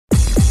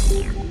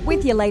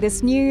With your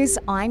latest news,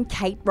 I'm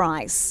Kate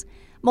Rice.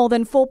 More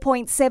than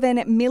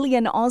 4.7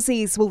 million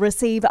Aussies will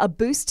receive a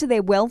boost to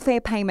their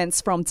welfare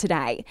payments from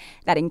today.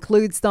 That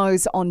includes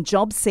those on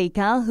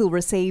JobSeeker, who'll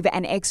receive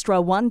an extra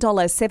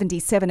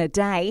 $1.77 a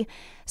day.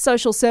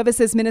 Social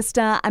Services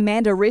Minister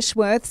Amanda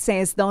Rishworth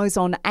says those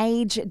on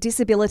age,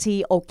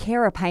 disability or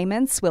carer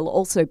payments will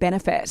also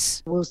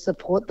benefit. We'll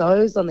support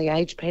those on the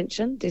age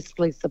pension,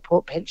 disability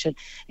support pension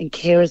and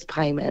carers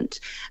payment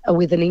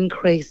with an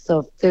increase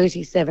of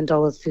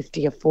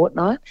 $37.50 a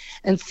fortnight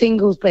and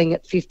singles being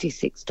at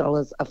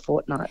 $56 a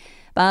fortnight.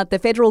 But the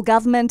federal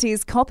government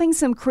is copping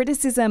some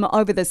criticism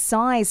over the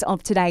size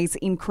of today's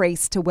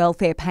increase to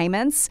welfare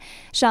payments.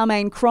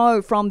 Charmaine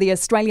Crowe from the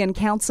Australian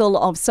Council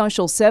of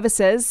Social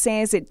Services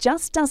says it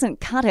just doesn't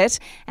cut it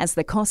as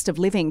the cost of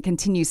living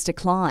continues to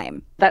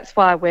climb. That's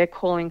why we're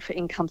calling for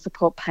income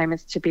support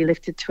payments to be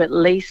lifted to at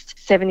least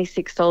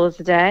 $76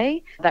 a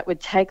day. That would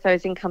take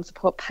those income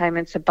support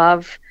payments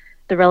above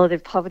the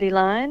relative poverty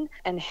line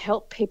and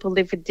help people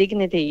live with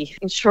dignity,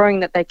 ensuring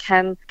that they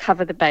can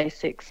cover the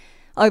basics.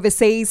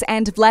 Overseas,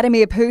 and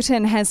Vladimir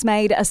Putin has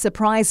made a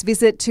surprise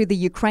visit to the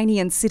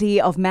Ukrainian city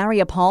of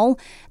Mariupol.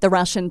 The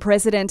Russian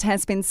president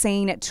has been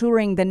seen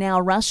touring the now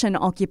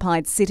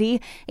Russian-occupied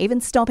city, even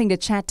stopping to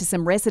chat to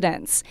some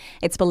residents.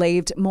 It's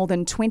believed more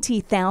than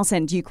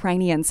 20,000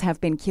 Ukrainians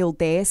have been killed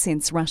there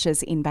since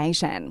Russia's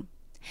invasion.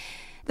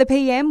 The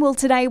PM will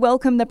today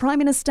welcome the Prime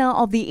Minister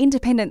of the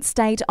independent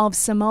state of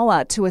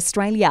Samoa to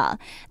Australia.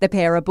 The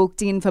pair are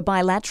booked in for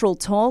bilateral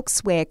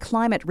talks where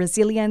climate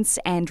resilience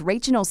and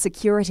regional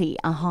security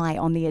are high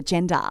on the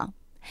agenda.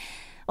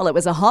 Well, it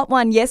was a hot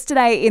one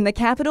yesterday in the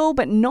capital,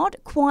 but not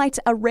quite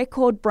a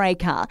record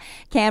breaker.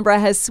 Canberra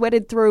has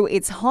sweated through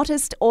its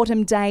hottest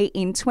autumn day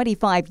in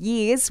 25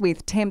 years,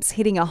 with temps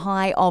hitting a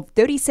high of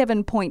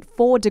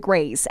 37.4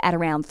 degrees at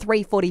around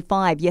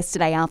 3:45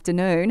 yesterday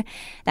afternoon.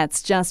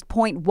 That's just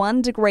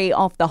 0.1 degree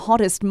off the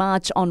hottest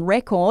March on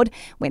record,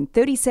 when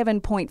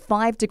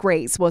 37.5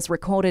 degrees was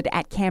recorded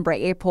at Canberra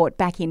Airport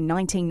back in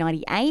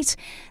 1998.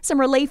 Some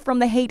relief from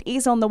the heat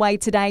is on the way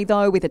today,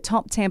 though, with a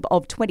top temp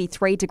of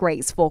 23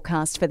 degrees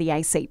forecast for the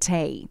ACT.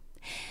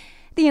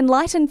 The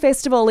Enlighten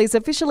Festival is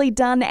officially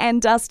done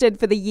and dusted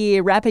for the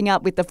year, wrapping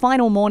up with the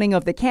final morning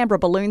of the Canberra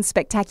Balloon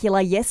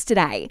Spectacular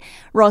yesterday.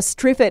 Ross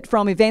Triffett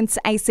from Events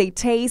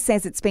ACT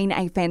says it's been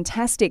a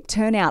fantastic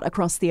turnout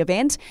across the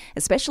event,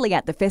 especially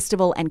at the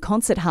festival and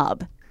concert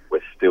hub. We're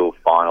still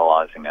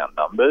finalising our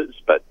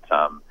numbers, but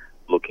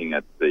looking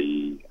at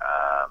the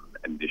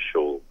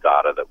initial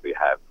data that we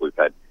have, we've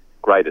had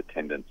great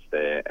attendance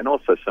there and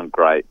also some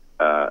great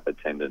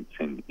attendance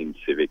in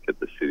Civic at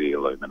the City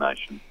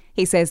Illumination.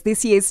 He says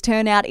this year's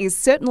turnout is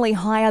certainly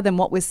higher than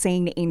what was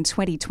seen in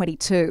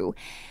 2022.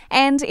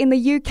 And in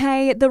the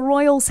UK, the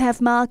Royals have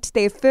marked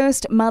their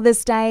first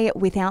Mother's Day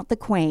without the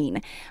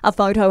Queen. A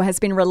photo has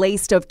been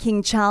released of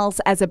King Charles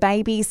as a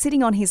baby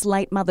sitting on his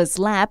late mother's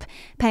lap,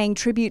 paying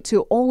tribute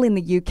to all in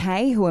the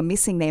UK who are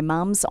missing their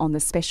mums on the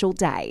special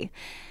day.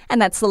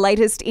 And that's the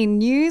latest in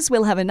news.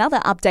 We'll have another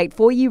update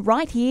for you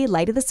right here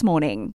later this morning.